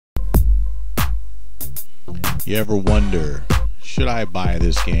You ever wonder, should I buy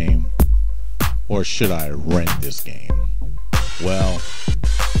this game or should I rent this game? Well,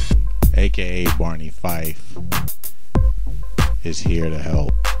 aka Barney Fife is here to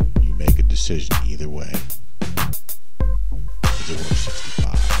help you make a decision either way. Is it worth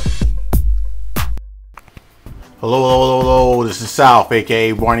 65? Hello, this is South,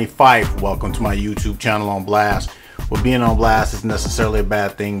 aka Barney Fife. Welcome to my YouTube channel on Blast. Well, being on Blast isn't necessarily a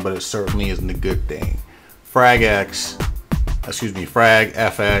bad thing, but it certainly isn't a good thing. Frag FX,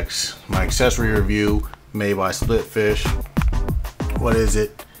 my accessory review made by Splitfish. What is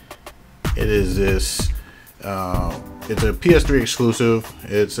it? It is this, it's a PS3 exclusive.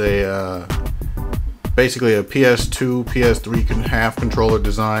 It's a, basically a PS2, PS3 half controller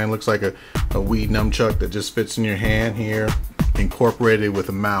design. Looks like a Wii nunchuck that just fits in your hand here, incorporated with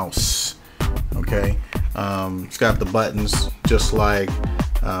a mouse. Okay, it's got the buttons just like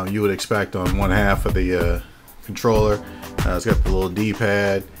you would expect on one half of the controller. It's got the little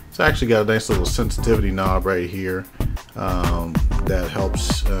D-pad. It's actually got a nice little sensitivity knob right here that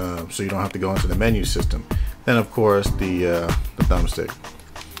helps so you don't have to go into the menu system. Then of course the thumbstick.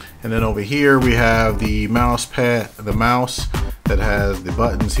 And then over here we have the mouse pad, the mouse that has the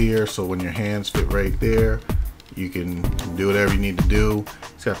buttons here, so when your hands fit right there, you can do whatever you need to do.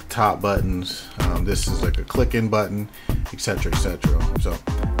 It's got the top buttons. This is like a click-in button, etc., etc. So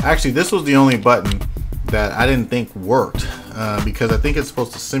actually this was the only button that I didn't think worked because I think it's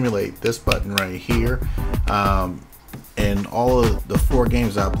supposed to simulate this button right here. And all of the 4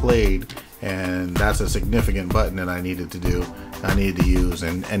 games I played, and that's a significant button that I needed to use,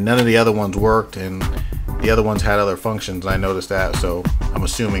 and none of the other ones worked, and the other ones had other functions. I noticed that, so I'm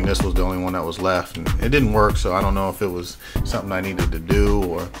assuming this was the only one that was left, and it didn't work. So I don't know if it was something I needed to do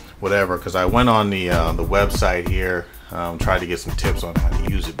or whatever, because I went on the website here, tried to get some tips on how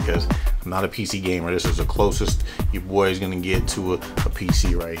to use it, because I'm not a PC gamer. This is the closest your boy is gonna get to a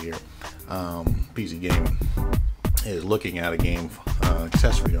PC right here. PC gaming is looking at a game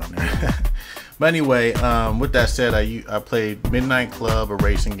accessory on there. But anyway, with that said, I played Midnight Club, a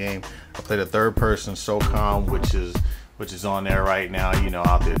racing game. I played a third-person SOCOM, which is on there right now. You know,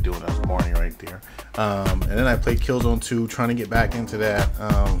 out there doing us morning right there. And then I played Killzone 2, trying to get back into that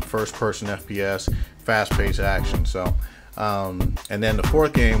first-person FPS, fast-paced action. So, and then the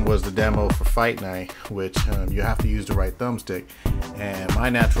 4th game was the demo for Fight Night, which you have to use the right thumbstick. And my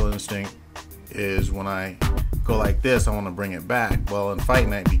natural instinct is when I go like this, I want to bring it back. Well, in Fight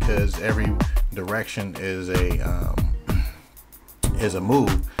Night, because every direction is a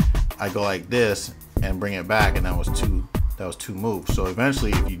move, I go like this and bring it back, and that was two moves. So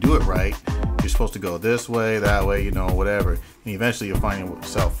eventually, if you do it right, you're supposed to go this way, that way, you know, whatever, and eventually you'll find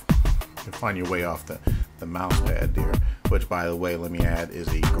your way off the mouse pad there, which, by the way, let me add, is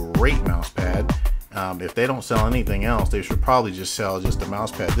a great mouse pad. If they don't sell anything else, they should probably just sell just the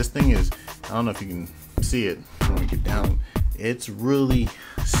mouse pad. This thing is, I don't know if you can see it when we get down, it's really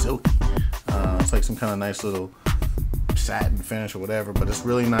silky. It's like some kind of nice little satin finish or whatever, but it's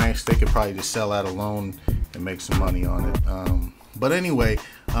really nice. They could probably just sell that alone and make some money on it. But anyway,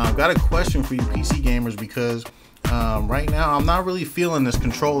 I've got a question for you PC gamers, because right now I'm not really feeling this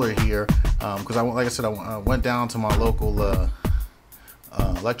controller here, because like I said, I went down to my local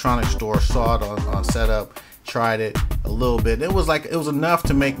electronics store, saw it on setup, tried it a little bit. It was enough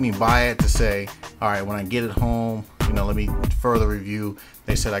to make me buy it, to say, all right, when I get it home, you know, let me further review.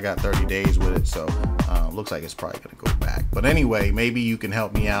 They said I got 30 days with it, so looks like it's probably gonna go back. But anyway, maybe you can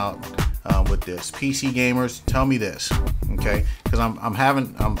help me out with this. PC gamers, tell me this, okay? Because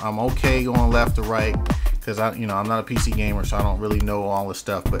I'm okay going left to right, because I'm not a PC gamer, so I don't really know all this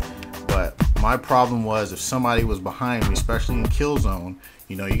stuff. But my problem was, if somebody was behind me, especially in Killzone,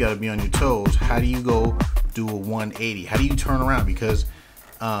 you know, you got to be on your toes. How do you go do a 180? How do you turn around? Because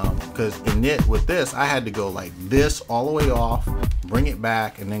with this, I had to go like this all the way off, bring it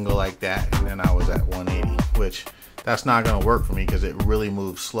back, and then go like that, and then I was at 180, which that's not gonna work for me because it really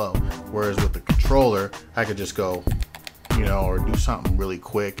moves slow. Whereas with the controller, I could just go, you know, or do something really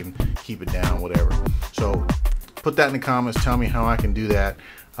quick and keep it down, whatever. So put that in the comments, tell me how I can do that.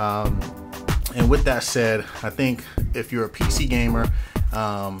 And with that said, I think if you're a PC gamer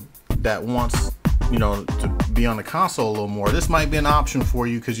that wants, you know, to be on the console a little more, this might be an option for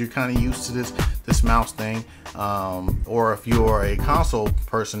you, because you're kind of used to this mouse thing. Or if you're a console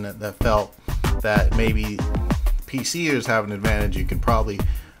person that felt that maybe PCers have an advantage, you can probably,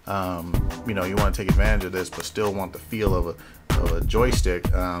 you know, you want to take advantage of this but still want the feel of a joystick.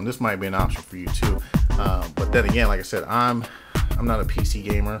 This might be an option for you too. But then again, like I said, I'm not a PC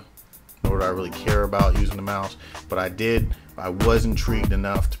gamer, nor do I really care about using the mouse, but I was intrigued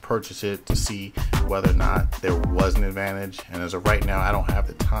enough to purchase it to see whether or not there was an advantage. And as of right now, I don't have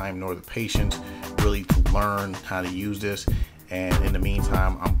the time nor the patience really to learn how to use this. And in the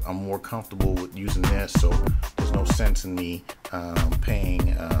meantime, I'm more comfortable with using this, so there's no sense in me paying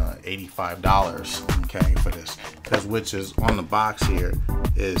 $85, okay, for this, because which is on the box here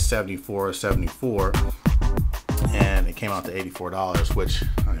is $74.74, and it came out to $84, which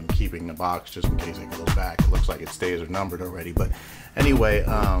I'm keeping the box just in case it goes back. It looks like it stays numbered already, but anyway,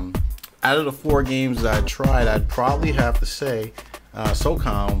 out of the 4 games that I tried, I'd probably have to say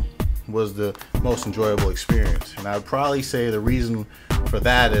SOCOM was the most enjoyable experience, and I would probably say the reason for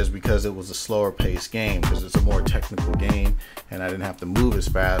that is because it was a slower paced game, because it's a more technical game, and I didn't have to move as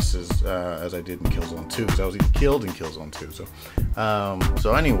fast as I did in Killzone 2, because I was even killed in Killzone 2.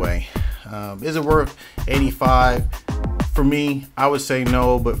 So anyway, is it worth 85? For me, I would say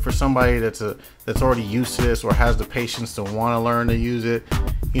no, but for somebody that's already used to this or has the patience to want to learn to use it,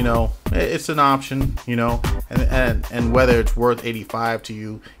 you know, it's an option, you know, and whether it's worth 85 to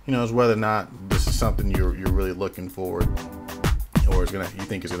you, you know, is whether or not this is something you're really looking forward, or you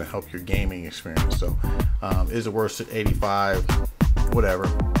think is gonna help your gaming experience. So, is it worth 85? Whatever,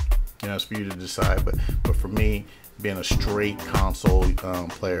 you know, it's for you to decide. But for me, being a straight console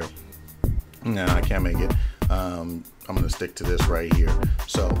player, no, I can't make it. I'm gonna stick to this right here.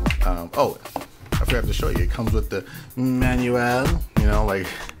 So, oh, I forgot to show you. It comes with the manual, you know, like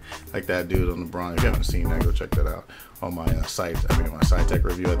that dude on the Bronx. If you haven't seen that, go check that out on my site. I mean, my SciTech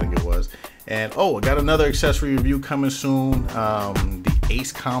review, I think it was. And oh, I got another accessory review coming soon. The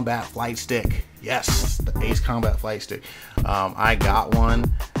Ace Combat Flight Stick. Yes, the Ace Combat Flight Stick. I got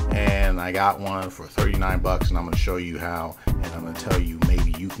one, and I got one for $39, and I'm going to show you how, and I'm going to tell you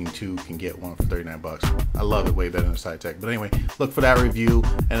maybe you can get one for $39. I love it way better than SciTech. But anyway, look for that review.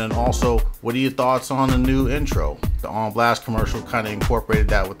 And then also, what are your thoughts on the new intro? The On Blast commercial kind of incorporated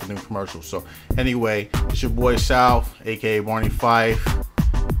that with the new commercial. So anyway, it's your boy South, aka Barney Fife,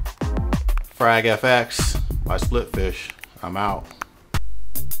 Frag FX by Splitfish. I'm out.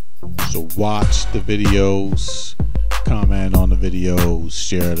 So watch the videos, comment on the videos,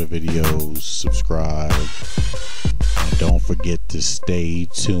 share the videos, subscribe, and don't forget to stay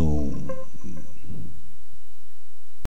tuned.